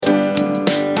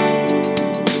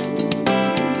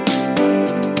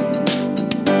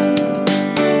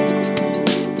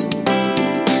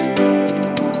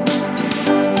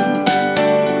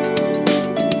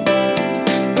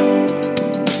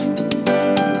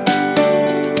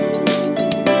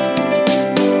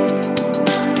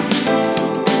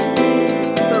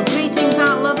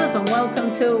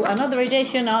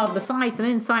edition of the Sight and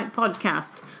Insight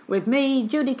podcast with me,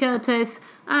 Judy Curtis,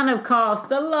 and of course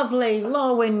the lovely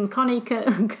Connie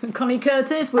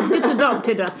Curtis. We've just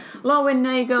adopted her, Lorwyn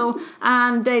Nagel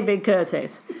and David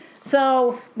Curtis.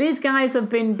 So these guys have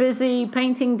been busy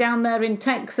painting down there in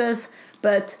Texas,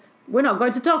 but we're not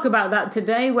going to talk about that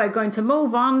today. We're going to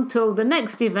move on to the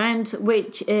next event,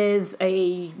 which is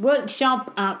a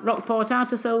workshop at Rockport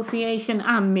Art Association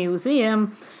and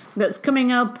Museum that's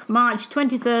coming up March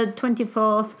 23rd,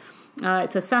 24th.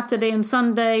 It's a Saturday and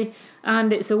Sunday,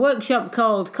 and it's a workshop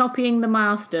called Copying the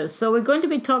Masters. So we're going to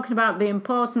be talking about the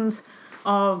importance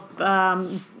of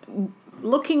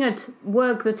looking at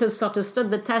work that has sort of stood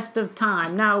the test of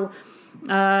time. Now,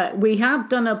 we have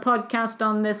done a podcast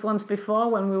on this once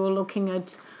before when we were looking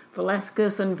at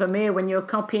Velasquez and Vermeer, when you're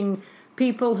copying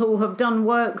people who have done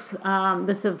works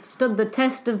that have stood the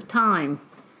test of time.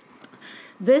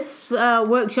 This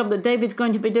workshop that David's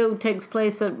going to be doing takes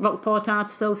place at Rockport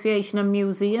Art Association and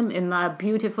Museum in their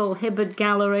beautiful Hibbard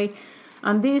Gallery.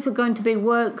 And these are going to be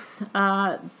works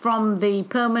from the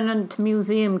permanent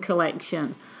museum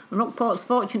collection. Rockport's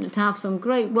fortunate to have some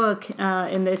great work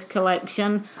in this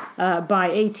collection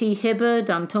by A.T. Hibbard,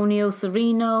 Antonio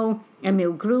Serino,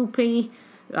 Emil Gruppi,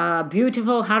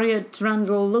 beautiful Harriet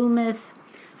Randall Loomis.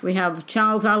 We have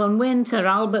Charles Allen Winter,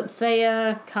 Albert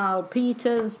Thayer, Carl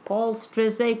Peters, Paul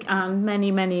Strizik, and many,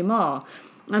 many more.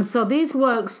 And so these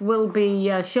works will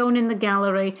be shown in the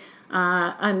gallery,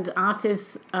 and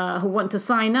artists who want to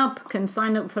sign up can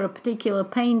sign up for a particular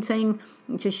painting,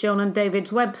 which is shown on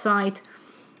David's website.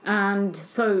 And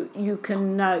so you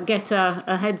can get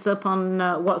a heads up on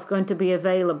what's going to be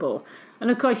available. And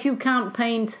of course, you can't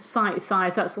paint sight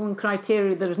size. That's one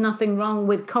criteria. There's nothing wrong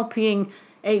with copying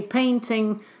a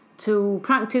painting to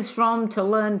practice from, to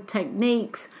learn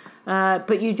techniques,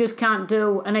 but you just can't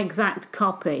do an exact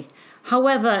copy.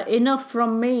 However, enough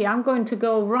from me. I'm going to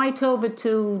go right over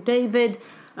to David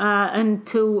and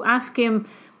to ask him,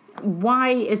 why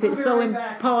is it so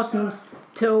important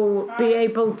to be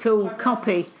able to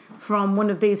copy from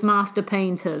one of these master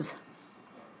painters?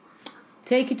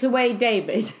 Take it away,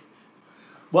 David.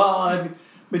 Well, I've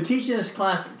been teaching this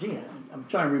class, I'm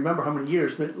trying to remember how many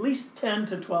years, but at least 10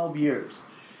 to 12 years.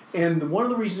 And one of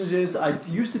the reasons is I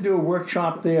used to do a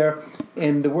workshop there,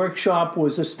 and the workshop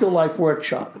was a still life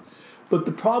workshop. But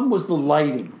the problem was the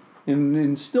lighting.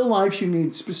 In still lifes, you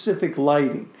need specific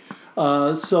lighting.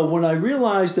 So when I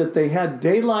realized that they had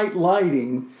daylight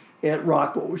lighting at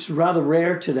Rockport, which is rather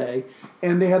rare today,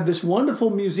 and they had this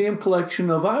wonderful museum collection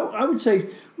of, I would say,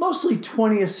 mostly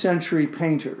 20th century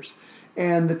painters.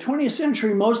 And the 20th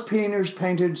century, most painters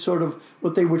painted sort of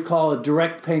what they would call a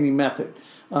direct painting method.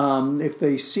 If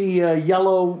they see a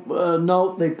yellow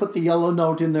note, they put the yellow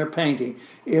note in their painting.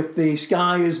 If the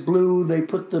sky is blue, they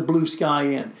put the blue sky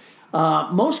in.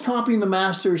 Most Copying the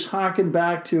Masters harken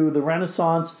back to the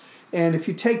Renaissance. And if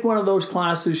you take one of those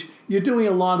classes, you're doing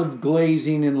a lot of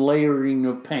glazing and layering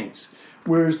of paints.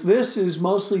 Whereas this is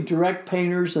mostly direct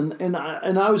painters, and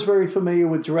I was very familiar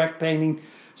with direct painting,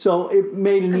 so it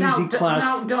made an easy class. An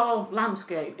outdoor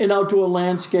landscape. In outdoor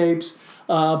landscapes,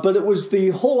 but it was the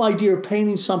whole idea of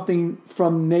painting something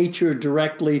from nature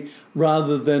directly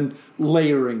rather than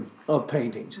layering of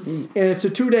paintings. Mm. And it's a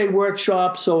 2-day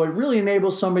workshop, so it really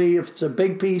enables somebody, if it's a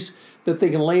big piece, that they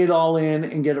can lay it all in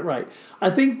and get it right.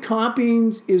 I think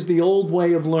copying is the old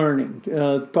way of learning.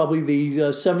 Probably the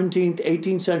 17th,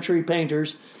 18th century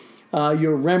painters,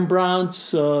 your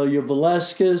Rembrandts, your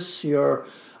Velasquez, your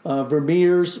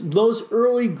Vermeers, those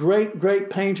early great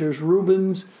painters,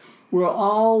 Rubens, were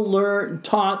all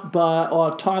taught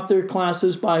their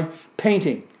classes by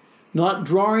painting, not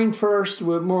drawing first.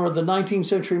 More of the 19th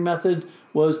century method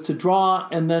was to draw,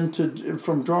 and then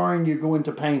from drawing you go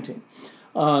into painting.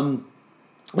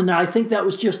 And I think that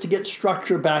was just to get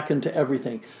structure back into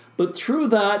everything. But through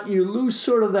that, you lose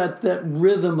sort of that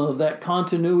rhythm of that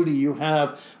continuity you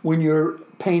have when you're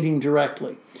painting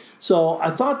directly. So I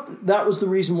thought that was the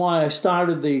reason why I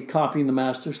started the Copying the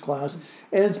Masters class.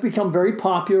 And it's become very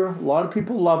popular. A lot of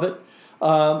people love it.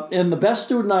 And the best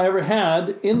student I ever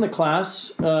had in the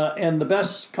class, and the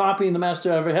best Copying the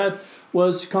Master I ever had,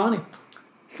 was Connie.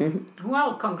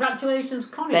 Well, congratulations,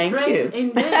 Connie. Thank Great you.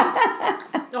 Indeed.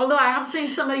 Although I have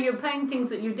seen some of your paintings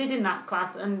that you did in that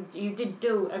class, and you did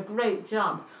do a great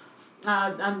job.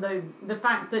 And the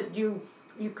fact that you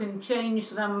can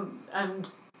change them and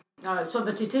so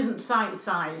that it isn't sight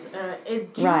size.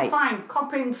 Do you find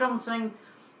copying something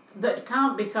that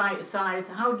can't be sight size,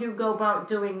 how do you go about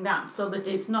doing that so that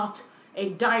it's not a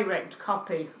direct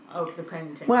copy of the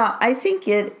painting? Well, I think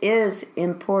it is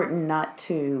important not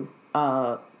to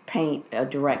paint a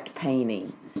direct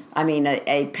painting. I mean,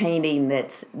 a painting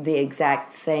that's the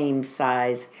exact same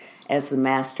size as the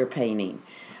master painting.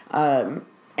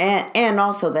 And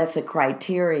also that's a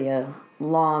criteria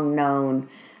long known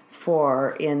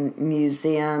for in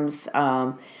museums.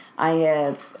 I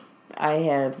have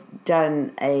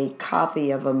done a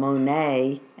copy of a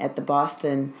Monet at the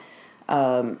Boston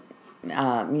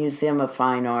Museum of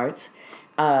Fine Arts,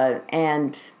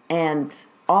 and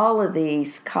all of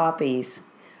these copies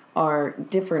are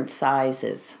different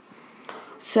sizes.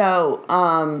 So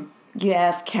you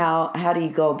ask how do you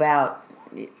go about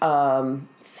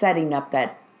setting up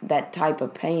that type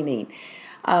of painting?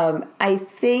 I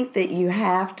think that you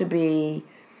have to be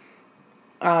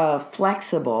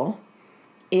flexible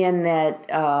in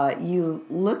that you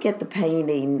look at the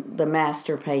painting, the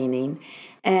master painting,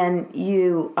 and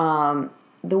you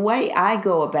the way I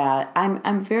go about,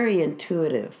 I'm very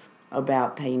intuitive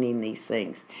about painting these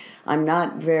things. I'm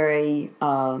not very.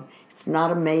 It's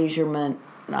not a measurement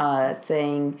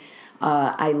thing.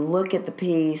 I look at the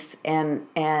piece and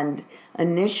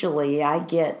initially I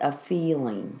get a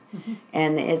feeling,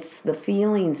 and it's the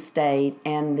feeling state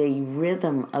and the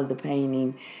rhythm of the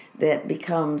painting that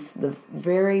becomes the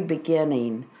very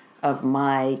beginning of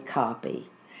my copy,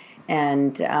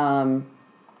 and from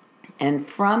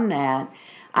that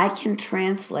I can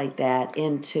translate that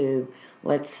into,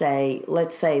 let's say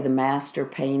the master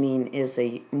painting is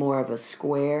more of a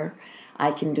square.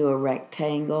 I can do a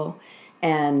rectangle,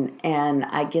 and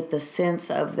I get the sense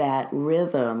of that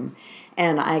rhythm,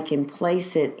 and I can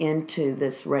place it into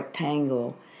this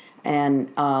rectangle, and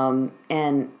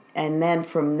then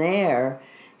from there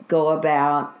go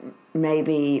about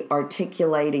maybe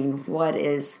articulating what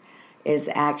is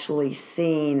actually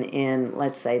seen in,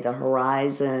 let's say, the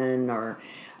horizon or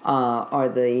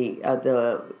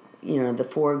the the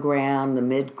foreground, the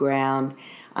midground.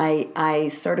 I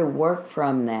sort of work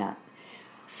from that.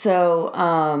 So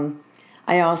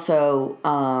I also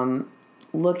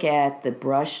look at the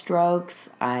brush strokes.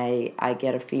 I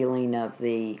get a feeling of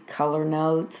the color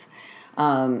notes.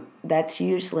 That's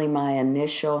usually my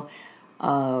initial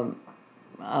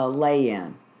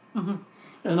lay-in. Mm-hmm.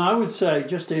 And I would say,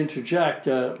 just to interject,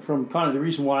 from kind of the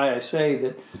reason why I say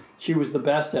that she was the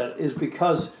best at it is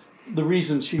because the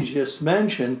reasons she just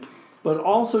mentioned, but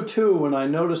also too, when I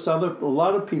noticed a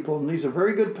lot of people, and these are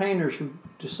very good painters who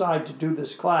decide to do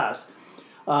this class,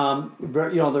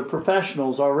 they're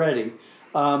professionals already,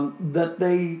 that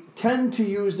they tend to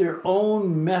use their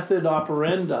own method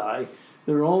operandi,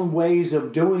 their own ways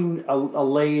of doing a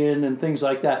lay-in and things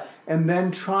like that, and then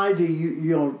try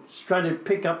to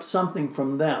pick up something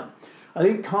from them. I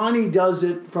think Connie does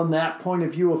it from that point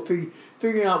of view of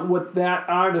figuring out what that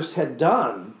artist had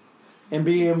done and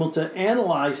being able to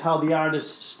analyze how the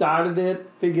artist started it,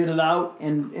 figured it out,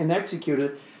 and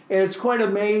executed it. And it's quite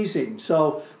amazing.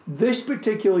 So this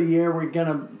particular year, we're going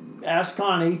to ask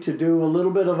Connie to do a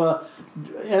little bit of a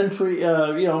entry,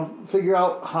 figure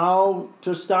out how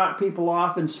to start people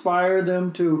off, inspire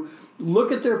them to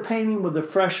look at their painting with a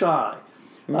fresh eye.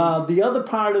 The other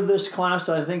part of this class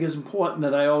I think is important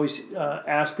that I always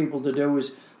ask people to do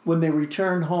is when they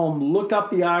return home, look up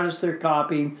the artist they're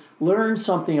copying, learn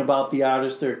something about the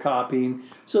artist they're copying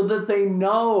so that they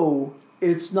know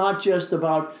it's not just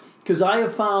about, because I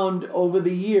have found over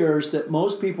the years that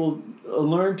most people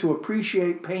learn to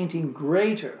appreciate painting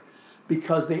greater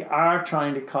because they are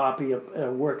trying to copy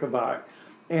a work of art.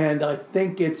 And I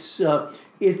think it's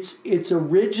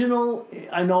original.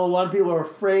 I know a lot of people are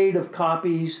afraid of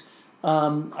copies.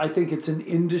 I think it's an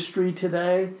industry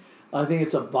today. I think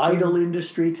it's a vital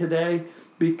industry today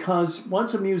because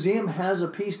once a museum has a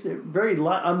piece, they're very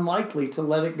unlikely to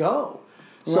let it go.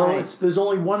 So Right. there's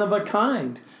only one of a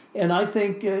kind. And I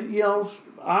think,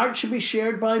 art should be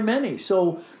shared by many.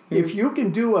 So if you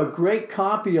can do a great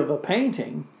copy of a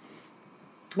painting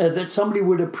that somebody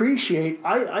would appreciate,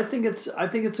 I think it's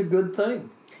a good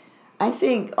thing. I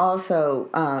think also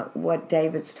what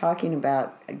David's talking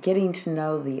about, getting to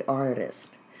know the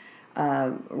artist,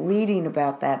 reading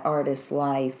about that artist's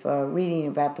life, reading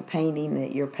about the painting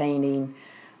that you're painting,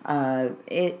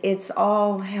 it's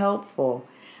all helpful.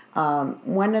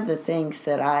 One of the things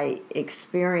that I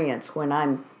experience when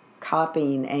I'm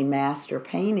copying a master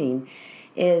painting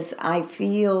is I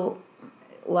feel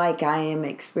like I am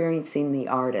experiencing the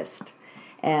artist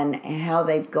and how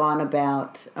they've gone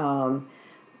about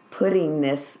putting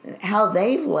this, how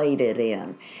they've laid it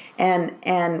in.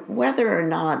 And whether or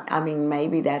not, I mean,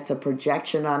 maybe that's a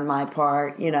projection on my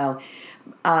part,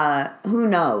 who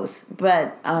knows?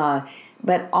 But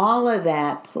all of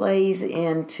that plays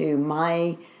into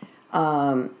my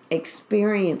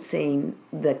experiencing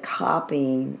the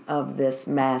copying of this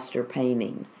master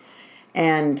painting,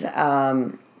 and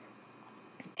I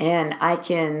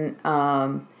can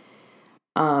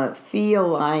feel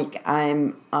like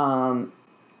I'm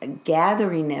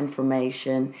gathering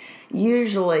information.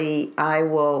 Usually I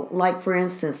will, like for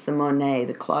instance,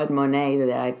 the Claude Monet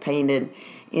that I painted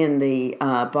in the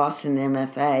Boston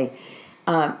MFA,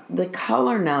 the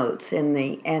color notes and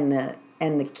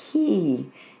the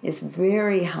key is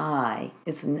very high.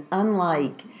 It's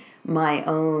unlike my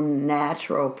own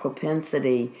natural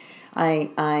propensity.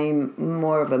 I'm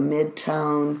more of a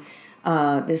mid-tone.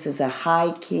 This is a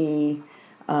high key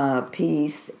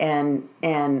piece, and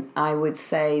I would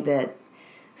say that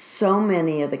so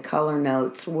many of the color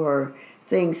notes were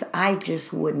things I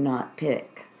just would not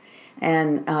pick,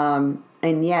 and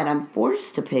yet I'm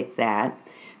forced to pick that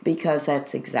because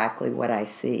that's exactly what I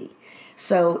see.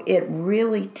 So it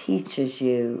really teaches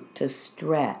you to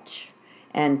stretch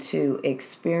and to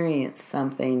experience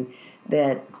something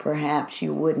that perhaps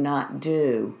you would not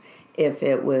do if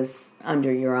it was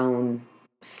under your own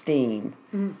steam.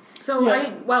 So,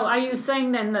 are you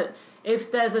saying then that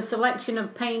if there's a selection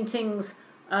of paintings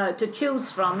to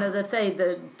choose from, as I say,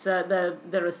 that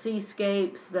there are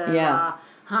seascapes, there are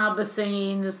harbour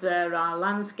scenes, there are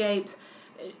landscapes,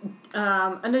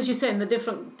 and as you say, in the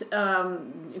different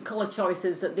colour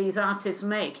choices that these artists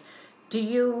make, do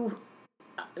you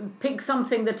pick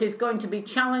something that is going to be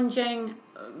challenging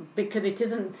because it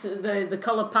isn't the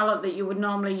colour palette that you would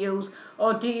normally use,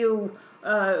 or do you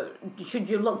should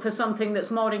you look for something that's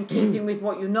more in keeping with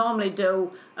what you normally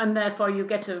do, and therefore you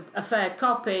get a fair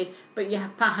copy, but you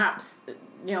perhaps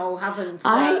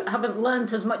haven't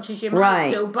learnt as much as you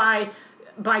might do by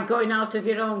going out of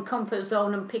your own comfort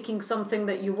zone and picking something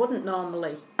that you wouldn't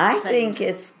normally paint? think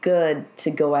it's good to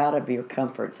go out of your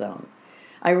comfort zone.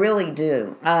 I really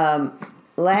do.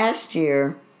 Last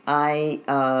year, I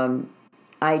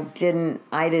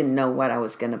didn't know what I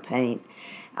was going to paint.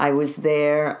 I was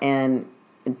there, and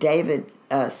David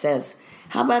says,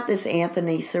 "How about this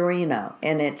Anthony Sereno?"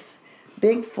 And it's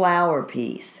big flower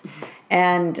piece,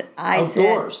 and I said,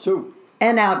 outdoors too,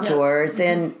 and outdoors, yes.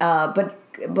 And but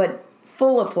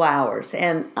full of flowers.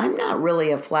 And I'm not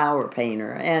really a flower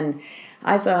painter, and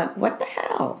I thought, what the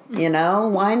hell,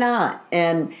 why not?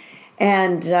 And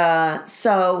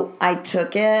so I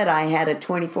took it. I had a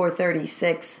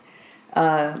 2436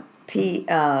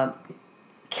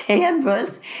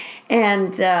 canvas,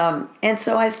 and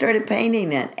so I started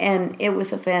painting it, and it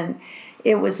was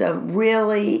a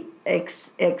really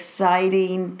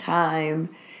exciting time.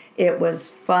 It was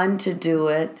fun to do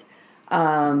it.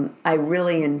 I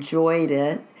really enjoyed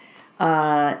it.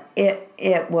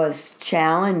 It was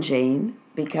challenging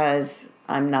because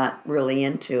I'm not really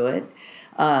into it.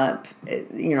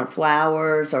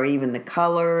 Flowers or even the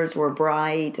colors were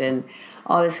bright and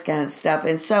all this kind of stuff.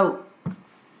 And so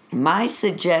my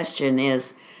suggestion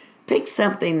is pick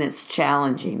something that's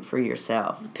challenging for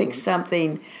yourself. Pick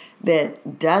something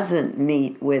that doesn't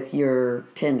meet with your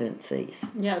tendencies.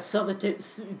 Yeah, so that it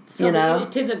is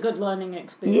a good learning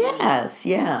experience.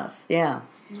 Yes, yeah.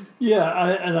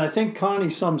 Yeah, and I think Connie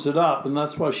sums it up, and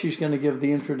that's why she's going to give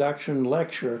the introduction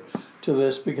lecture to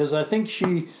this, because I think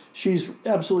she's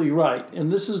absolutely right.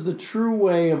 And this is the true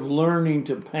way of learning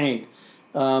to paint,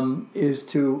 is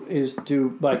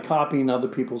to by copying other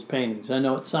people's paintings. I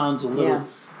know it sounds a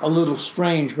little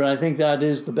strange, but I think that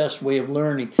is the best way of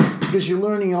learning, because you're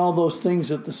learning all those things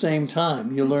at the same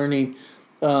time. You're learning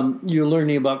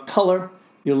about color,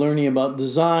 you're learning about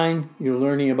design, you're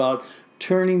learning about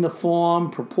turning the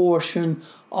form, proportion,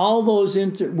 all those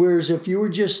whereas if you were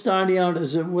just starting out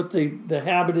as what the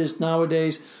habit is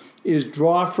nowadays is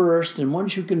draw first, and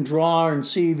once you can draw and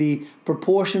see the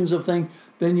proportions of things,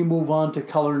 then you move on to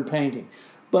color and painting.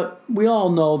 But we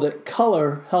all know that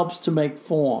color helps to make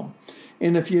form.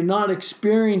 And if you're not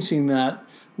experiencing that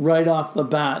right off the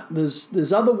bat,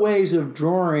 there's other ways of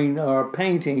drawing or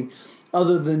painting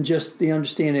other than just the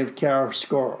understanding of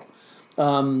chiaroscuro.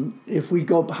 If we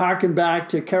harken back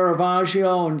to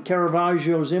Caravaggio and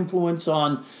Caravaggio's influence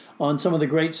on some of the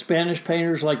great Spanish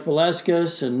painters like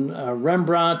Velázquez and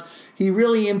Rembrandt, he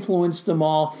really influenced them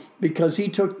all because he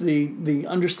took the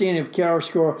understanding of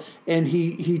chiaroscuro and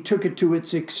he took it to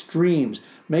its extremes.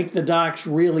 Make the darks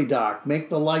really dark,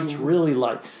 make the lights really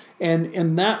light.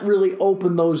 And that really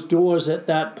opened those doors at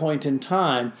that point in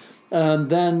time. And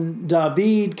then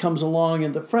David comes along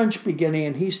in the French beginning,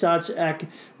 and he starts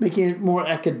making it more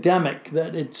academic,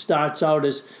 that it starts out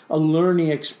as a learning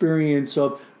experience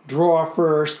of draw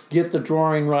first, get the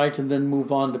drawing right, and then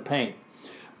move on to paint.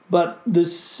 But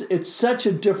it's such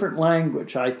a different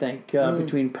language, I think,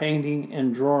 between painting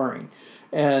and drawing.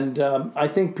 And I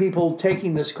think people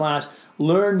taking this class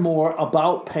learn more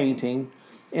about painting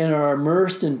and are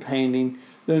immersed in painting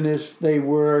than if they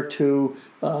were to,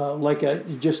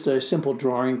 just a simple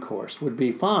drawing course would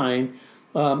be fine.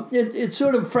 It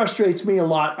sort of frustrates me a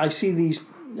lot. I see these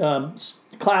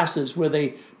classes where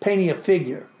they painting a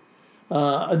figure,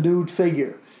 a nude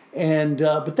figure, and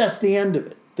but that's the end of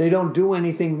it. They don't do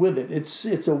anything with it.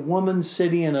 It's a woman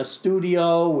sitting in a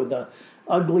studio with a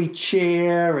ugly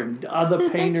chair and other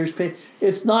painters paint.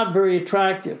 It's not very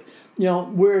attractive,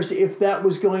 Whereas if that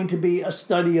was going to be a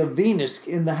study of Venus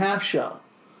in the half shell,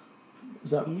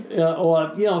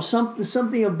 or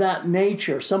something of that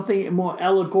nature, something more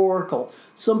allegorical,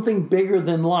 something bigger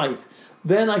than life,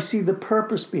 then I see the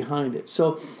purpose behind it.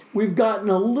 So we've gotten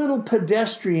a little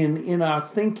pedestrian in our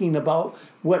thinking about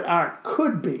what art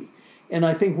could be. And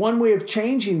I think one way of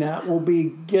changing that will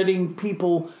be getting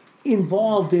people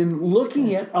involved in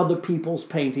looking at other people's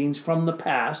paintings from the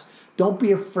past. Don't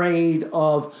be afraid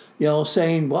of,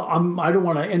 saying, well, I don't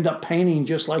want to end up painting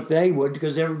just like they would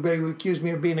because everybody would accuse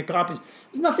me of being a copyist.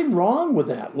 There's nothing wrong with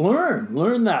that.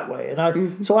 Learn that way.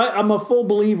 And so I'm a full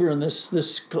believer in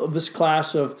this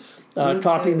class of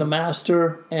copying the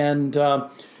master, and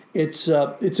it's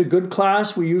a good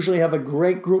class. We usually have a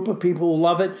great group of people who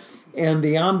love it. And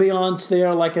the ambiance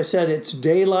there, like I said, it's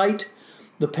daylight.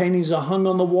 The paintings are hung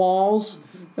on the walls.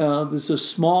 There's a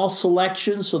small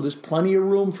selection, so there's plenty of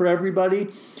room for everybody.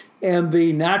 And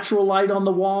the natural light on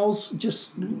the walls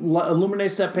just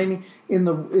illuminates that painting in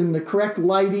the correct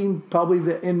lighting,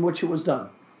 probably in which it was done.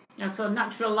 Yeah, so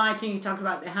natural lighting, you talk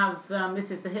about, it has,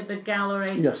 this is the Hibbert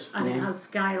Gallery. Yes. And it has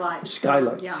skylights.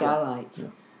 Skylights. Yeah. Skylights. Yeah.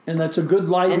 And that's a good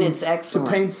lighting and it's excellent,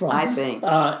 to paint from. I think.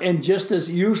 And just as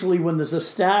usually when there's a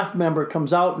staff member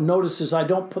comes out and notices I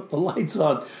don't put the lights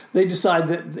on, they decide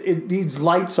that it needs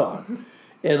lights on.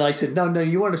 And I said, no,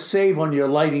 you want to save on your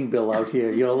lighting bill out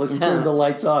here. Let's turn the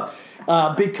lights off.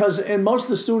 And most of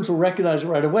the students will recognize it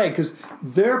right away because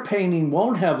their painting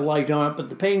won't have light on it,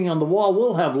 but the painting on the wall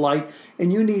will have light,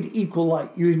 and you need equal light.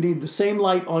 You need the same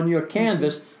light on your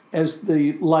canvas as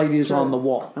the light is on the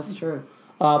wall. That's true.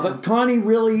 But Connie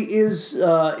really is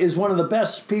one of the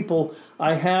best people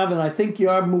I have, and I think you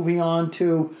are moving on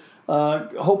to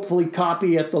hopefully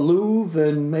copy at the Louvre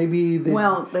and maybe the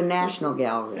National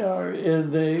Gallery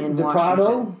in the Washington.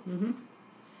 Prado.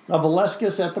 Of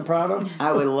Velasquez at the Prado.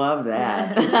 I would love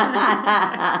that.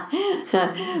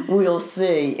 We'll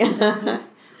see.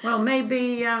 Well,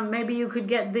 maybe you could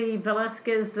get the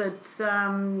Velasquez that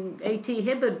A.T.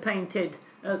 Hibbert painted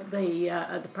at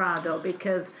the Prado,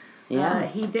 because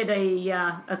he did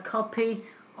a copy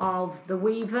of the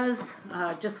Weavers,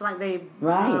 just like the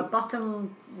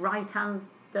bottom right-hand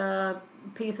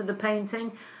piece of the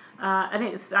painting.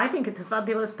 And I think it's a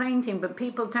fabulous painting, but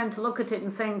people tend to look at it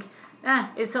and think,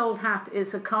 it's old hat,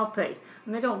 it's a copy.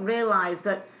 And they don't realise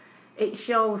that it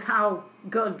shows how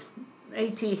good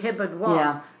A.T. Hibbert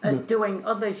was at doing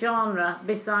other genre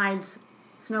besides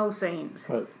snow scenes.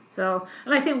 Right. So,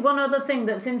 and I think one other thing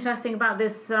that's interesting about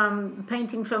this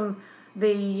painting from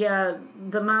the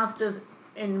masters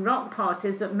in Rockport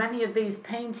is that many of these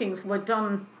paintings were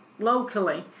done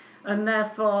locally, and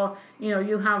therefore,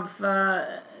 you have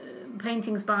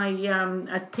paintings by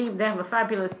a team. They have a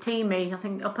fabulous team, I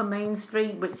think, Upper Main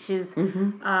Street, which is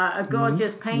a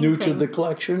gorgeous painting. New to the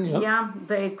collection, Yeah,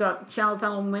 they've got Charles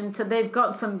Allen Winter. They've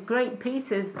got some great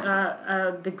pieces.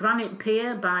 The Granite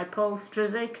Pier by Paul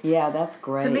Struzik. Yeah, that's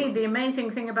great. To me, the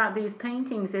amazing thing about these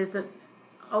paintings is that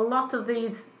a lot of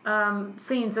these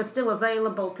scenes are still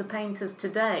available to painters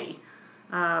today.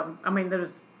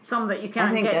 There's some that you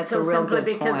can't get so simply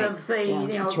because of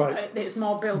the, it's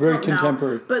more built very up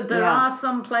contemporary. now. But there are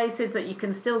some places that you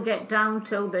can still get down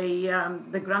to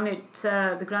the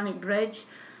granite bridge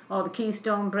or the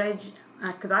Keystone Bridge.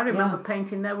 Because I remember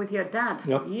painting there with your dad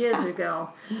years ago.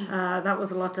 That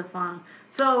was a lot of fun.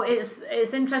 So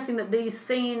it's interesting that these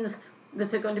scenes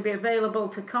that are going to be available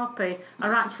to copy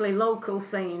are actually local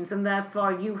scenes, and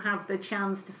therefore you have the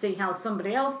chance to see how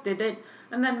somebody else did it,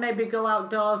 and then maybe go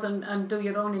outdoors and do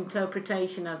your own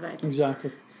interpretation of it.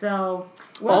 Exactly. So,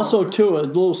 also, too, a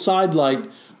little sidelight,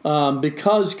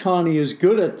 because Connie is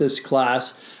good at this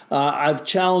class, I've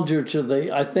challenged her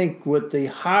to I think, with the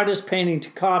hardest painting to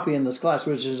copy in this class,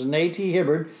 which is an A.T.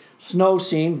 Hibbert snow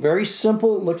scene. Very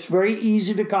simple, looks very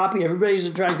easy to copy. Everybody's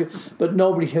attracted, but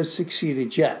nobody has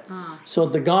succeeded yet. So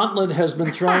the gauntlet has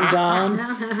been thrown down,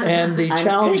 and the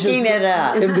challenge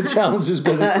has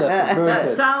been accepted.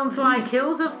 That sounds like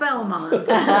Hills of Belmont,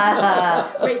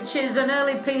 which is an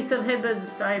early piece of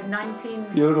Hibbert's, 1917,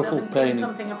 beautiful painting.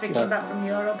 Something I'm picking back from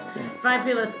Europe. up.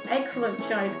 Fabulous, excellent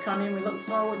choice, Connie. We look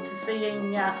forward to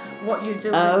seeing what you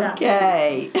do with that.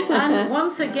 Okay. And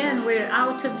once again, we're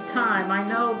out of time. I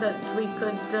know that we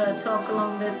could talk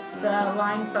along this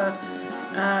line for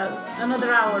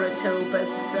another hour or two, but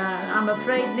I'm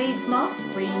afraid needs must.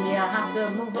 We have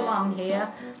to move along here.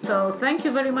 So thank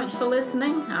you very much for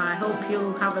listening. I hope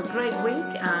you'll have a great week,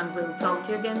 and we'll talk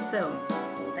to you again soon.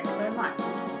 Thanks very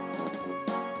much.